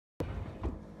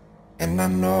And I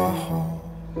know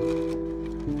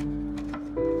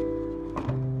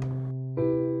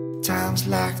times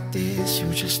like this, you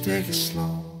just take it slow.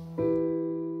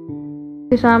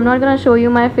 So I'm not gonna show you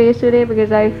my face today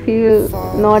because I feel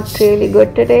not really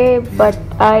good today, but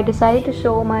I decided to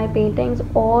show my paintings,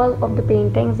 all of the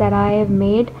paintings that I have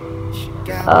made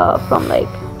from like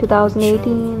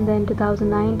 2018, then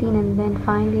 2019, and then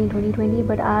finally in 2020.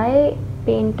 But I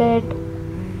painted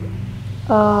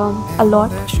a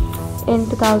lot in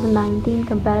 2019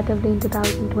 comparatively in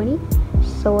 2020.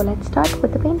 So let's start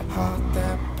with the painting.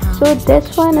 So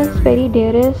this one is very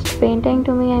dearest painting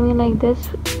to me. I mean, like this,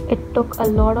 it took a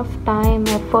lot of time,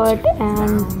 effort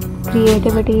and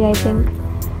creativity, I think,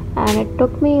 and it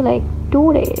took me like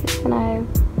 2 days, and I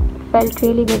felt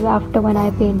really good after when I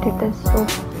painted this. So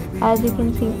as you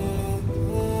can see,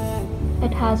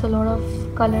 it has a lot of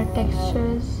color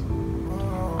textures.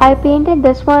 I painted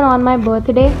this one on my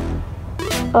birthday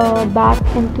back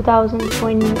in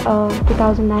 2020,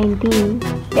 2019,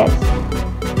 yes,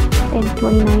 in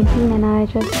 2019, and I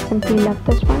just simply love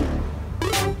this one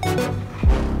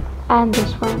and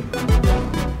this one.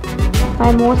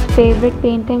 My most favorite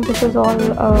painting. This is all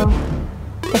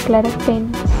eclectic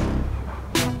paints,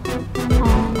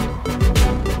 and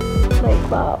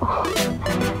like wow,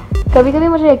 कभी कभी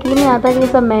मुझे यकीन नहीं आता कि ये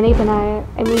सब मैंने ही बनाया है.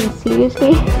 I mean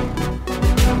seriously.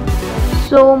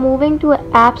 So moving to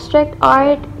abstract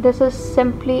art, this is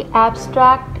simply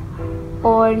abstract,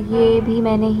 और ये भी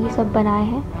मैंने ही सब बनाए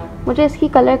हैं. मुझे इसकी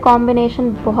कलर कॉम्बिनेशन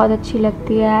बहुत अच्छी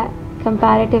लगती है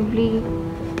कंपैरेटिवली.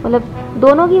 मतलब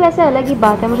दोनों की वैसे अलग ही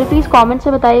बात है. मुझे प्लीज़ कमेंट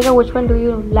से बताइएगा which one do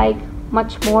you like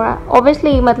much more.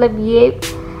 Obviously मतलब ये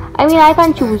I mean I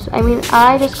can't choose. I mean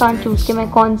I just can't choose कि मैं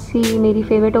कौन सी मेरी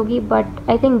फेवरेट होगी, but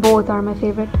I think both are my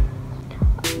favorite.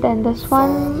 Then this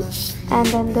one, and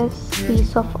then this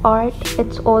piece of art.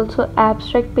 It's also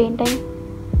abstract painting.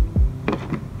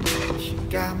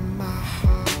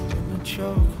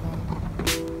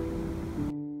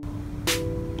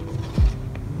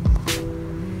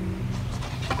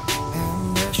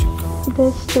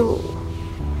 This too.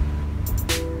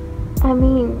 I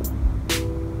mean,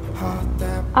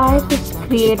 I just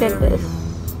created this.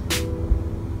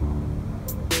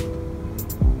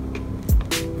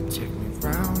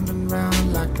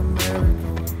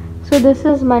 So this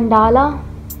is mandala.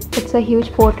 It's a huge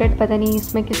portrait. पता नहीं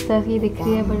इसमें किस तरह की दिख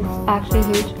रही है, but it's actually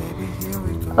huge.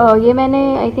 ये मैंने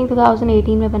I think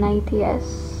 2018 में बनाई थी, yes.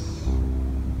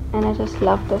 And I just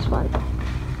love this one.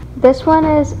 This one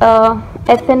is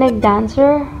ethnic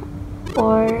dancer,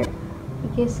 और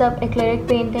ये सब eclectic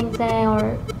paintings हैं, और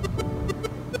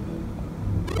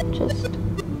just.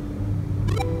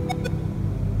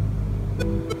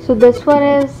 So this one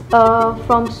is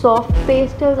from soft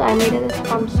pastels. I made it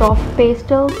from soft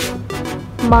pastels.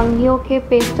 मंगियों के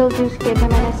pastels यूज़ किए थे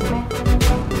मैंने इसमें,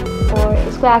 और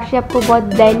इसको actually आपको बहुत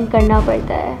blend करना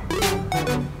पड़ता है.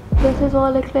 This is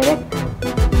all acrylic.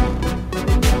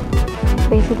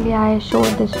 Basically I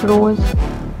showed this rose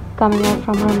coming out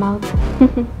from her mouth.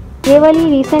 ये वाली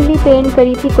recently paint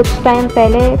करी थी कुछ time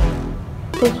पहले.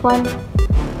 This one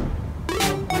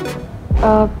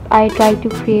I tried to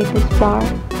create this flower.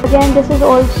 Again, this is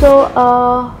also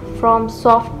from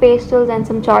soft pastels and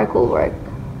some charcoal work.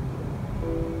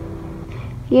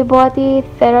 ये बहुत ही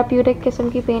therapeutic किस्म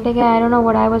की painting है. I don't know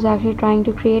what I was actually trying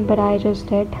to create, but I just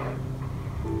did.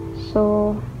 So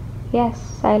yes,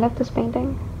 I love this painting.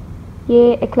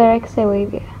 ये acrylic से हुई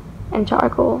भी है and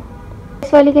charcoal.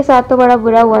 इस वाली के साथ तो बड़ा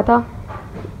बुरा हुआ था.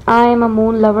 I am a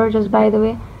moon lover, just by the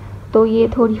way. तो ये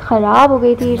थोड़ी ख़राब हो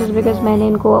गई थी just because मैंने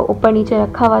इनको ऊपर नीचे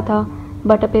रखा हुआ था,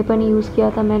 बटर पेपर नहीं यूज़ किया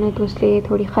था मैंने, तो इसलिए ये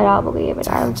थोड़ी ख़राब हो गई है. But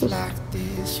I'll just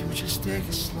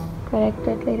correct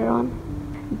it later on.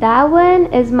 That one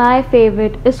is my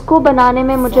favorite. इसको बनाने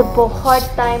में मुझे बहुत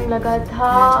टाइम लगा था.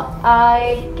 I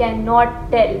cannot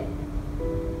tell.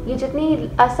 ये जितनी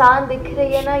आसान दिख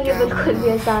रही है ना, ये बिल्कुल भी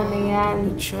आसान नहीं है. And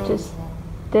just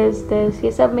this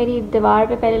ये सब मेरी दीवार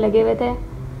पे पहले लगे हुए थे.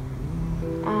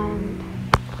 And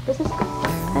this is,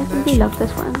 I really love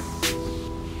this one.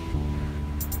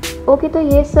 Okay तो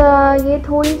ये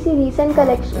थोड़ी सी रीसेंट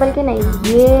कलेक्शन, बल्कि नहीं,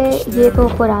 ये तो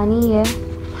पुरानी ही है.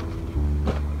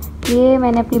 ये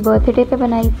मैंने अपनी बर्थडे पे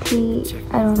बनाई थी.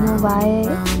 I don't know why,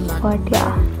 but या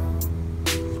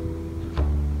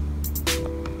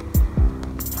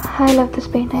I love this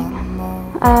painting.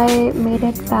 I made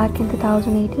it back in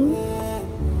 2018.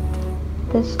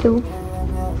 This to,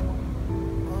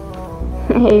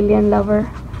 alien lover.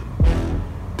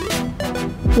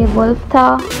 ये वुल्फ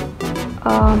था.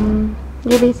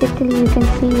 ये बेसिकली यू कैन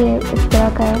सी ये इस तरह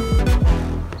का है.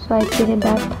 सो आई क्रिएटेड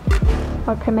दैट,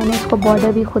 और फिर मैंने इसको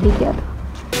बॉर्डर भी खुद ही किया था.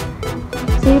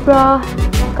 ज़ीब्रा,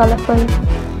 colorful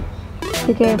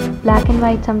क्योंकि black and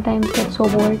white sometimes get so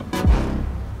bored.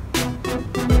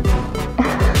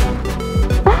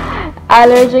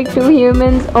 Allergic to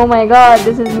humans. Oh my god,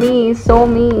 this is me, so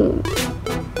me.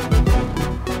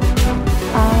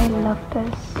 I love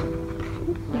this.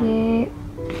 ये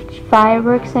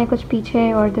fireworks हैं कुछ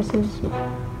पीछे और this is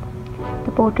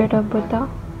the portrait of Buddha.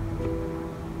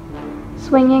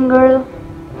 Swinging girl.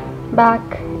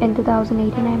 Back in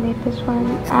 2018 I made this one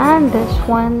and this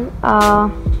one.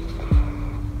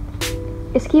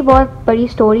 इसकी बहुत बड़ी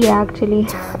story है actually.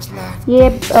 ये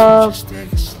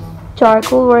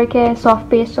charcoal work है soft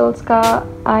pastels का.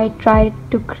 I tried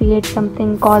to create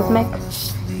something cosmic.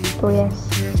 So yes,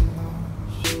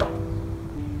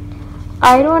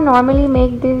 I don't normally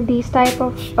make these type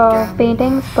of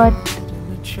paintings, but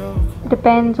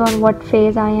depends on what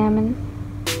phase I am in.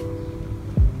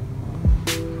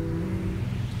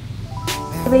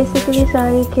 Basically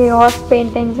सारी chaos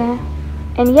paintings हैं.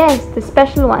 And yes, the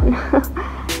special one.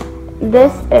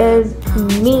 This is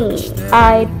me.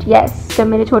 Yes, जब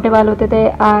मेरे छोटे बाल होते थे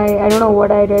I don't know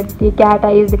what I did. ये cat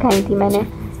eyes दिखाई थी मैंने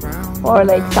or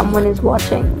like someone is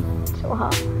watching. So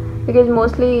हाँ, because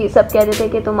mostly सब कहते थे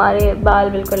कि तुम्हारे बाल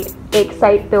बिल्कुल एक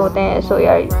साइड पे होते हैं, so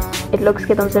यार it looks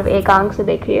कि तुम सिर्फ एक आंख से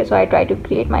देख रही है. So I try to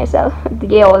create myself.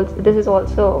 This is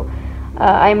also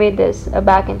I made this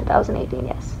back in 2018.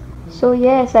 Yes. So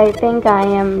yes, I think I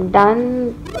am done.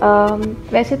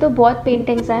 वैसे तो बहुत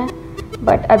पेंटिंग्स हैं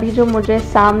बट अभी जो मुझे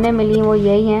सामने मिली वो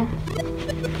यही हैं.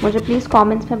 मुझे प्लीज़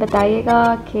कमेंट्स में बताइएगा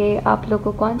कि आप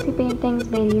लोगों को कौन सी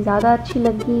पेंटिंग्स मेरी ज़्यादा अच्छी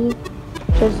लगी.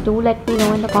 Just do let me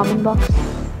know in the comment box.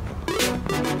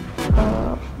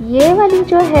 ये वाली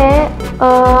जो है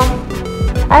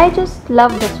I just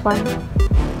love this one.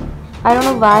 I don't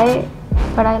know why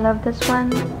but I love this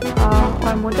one.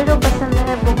 और मुझे जो पसंद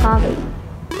है वो कहाँ गई.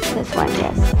 This one,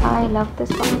 yes, I love this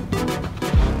one.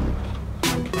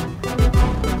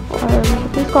 और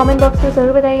प्लीज़ कमेंट बॉक्स में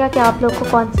ज़रूर बताइएगा कि आप लोग को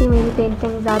कौन सी मेरी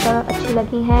पेंटिंग ज़्यादा अच्छी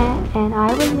लगी हैं. And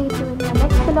I will meet you in the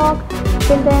next vlog.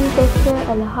 Till then take care.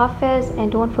 अल्लाह हाफ़िज़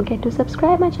and don't forget to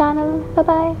subscribe my channel. Bye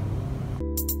bye.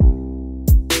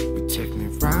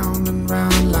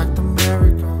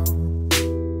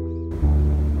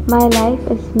 My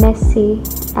life is messy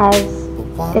as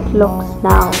it looks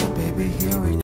now.